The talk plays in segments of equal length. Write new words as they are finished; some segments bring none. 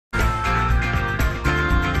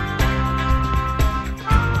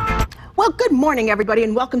Well, good morning, everybody,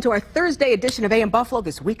 and welcome to our Thursday edition of AM Buffalo.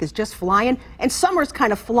 This week is just flying, and summer's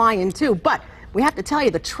kind of flying, too. But we have to tell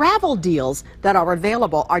you, the travel deals that are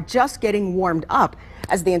available are just getting warmed up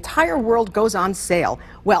as the entire world goes on sale.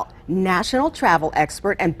 Well, national travel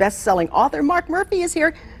expert and best-selling author Mark Murphy is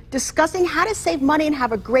here discussing how to save money and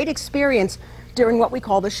have a great experience during what we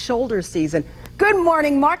call the shoulder season. Good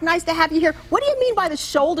morning, Mark. Nice to have you here. What do you mean by the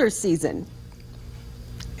shoulder season?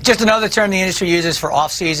 Just another term the industry uses for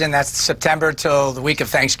off-season. That's September till the week of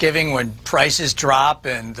Thanksgiving, when prices drop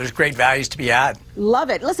and there's great values to be had. Love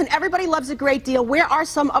it. Listen, everybody loves a great deal. Where are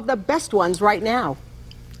some of the best ones right now?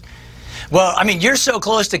 Well, I mean, you're so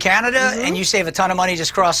close to Canada, and you save a ton of money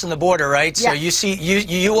just crossing the border, right? Yeah. So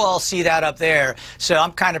you all see that up there. So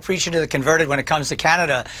I'm kind of preaching to the converted when it comes to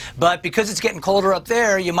Canada. But because it's getting colder up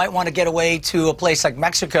there, you might want to get away to a place like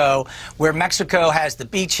Mexico, where Mexico has the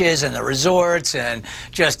beaches and the resorts and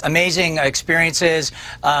just amazing experiences.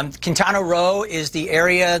 Quintana Roo is the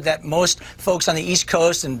area that most folks on the East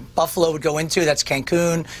Coast and Buffalo would go into. That's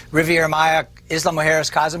Cancun, Riviera Maya, Isla Mujeres,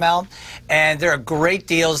 Cozumel, and there are great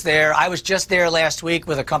deals there. I was just there last week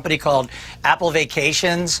with a company called Apple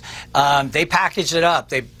Vacations. They packaged it up.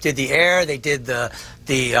 They did the air, they did the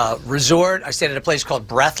resort. I stayed at a place called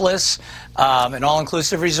Breathless, an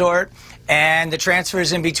all-inclusive resort, and the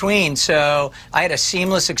transfers in between. So I had a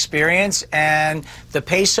seamless experience, and the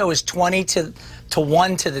peso is 20 to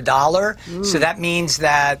 1 to the dollar. So that means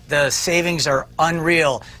that the savings are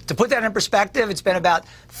unreal. To put that in perspective, it's been about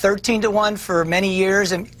 13 to 1 for many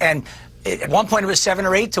years, and at one point it was 7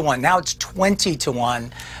 or 8 to 1. Now it's 20 to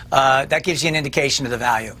 1. That gives you an indication of the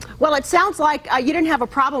value. Well, it sounds like you didn't have a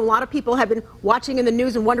problem. A lot of people have been watching in the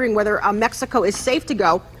news and wondering whether Mexico is safe to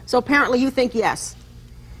go. So apparently you think yes.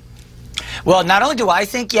 Well, not only do I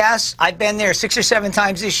think yes, I've been there 6 or 7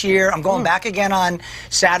 times this year. I'm going back again on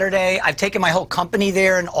Saturday. I've taken my whole company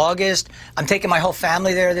there in August. I'm taking my whole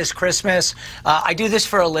family there this Christmas. I do this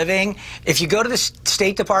for a living. If you go to the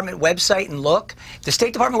State Department website and look, the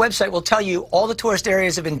State Department website will tell you all the tourist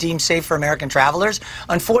areas have been deemed safe for American travelers.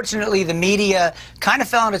 Unfortunately, the media kind of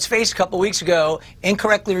fell on its face a couple weeks ago,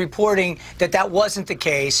 incorrectly reporting that that wasn't the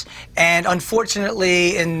case. And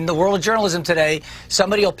unfortunately, in the world of journalism today,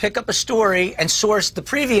 somebody will pick up a story and source the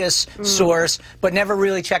previous source, but never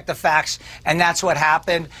really check the facts, and that's what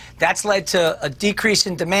happened. That's led to a decrease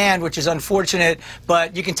in demand, which is unfortunate,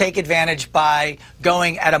 but you can take advantage by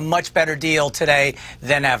going at a much better deal today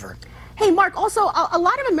than ever. Hey, Mark, also, a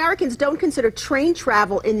lot of Americans don't consider train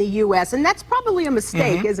travel in the U.S., and that's probably a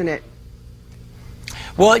mistake, isn't it?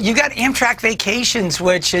 Well, you got Amtrak Vacations,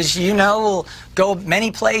 which, as you know, will go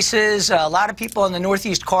many places. A lot of people in the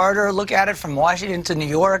Northeast Corridor look at it from Washington to New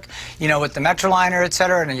York, you know, with the Metroliner, et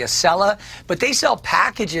cetera, and the Acela. But they sell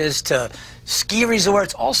packages to ski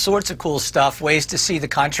resorts, all sorts of cool stuff, ways to see the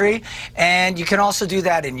country. And you can also do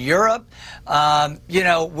that in Europe. You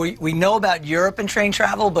know, we know about Europe and train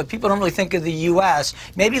travel, but people don't really think of the U.S.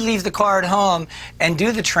 Maybe leave the car at home and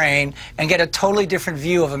do the train and get a totally different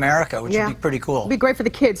view of America, which would be pretty cool. It'd be great for the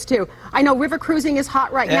kids, too. I know river cruising is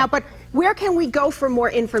hot right now, but where can we go for more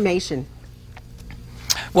information?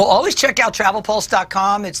 Well, always check out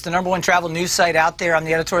TravelPulse.com. It's the #1 travel news site out there. I'm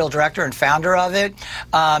the editorial director and founder of it.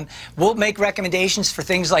 We'll make recommendations for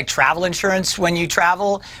things like travel insurance when you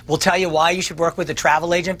travel. We'll tell you why you should work with a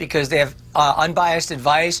travel agent because they have unbiased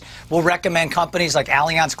advice. We'll recommend companies like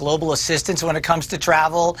Allianz Global Assistance when it comes to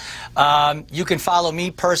travel. You can follow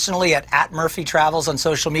me personally at Murphy Travels on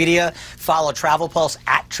social media. Follow Travel Pulse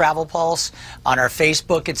at Travel Pulse on our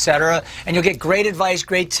Facebook, etc. And you'll get great advice,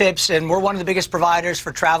 great tips, and we're one of the biggest providers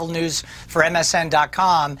for travel news for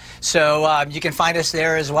MSN.com. So you can find us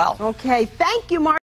there as well. Okay, thank you, Mark.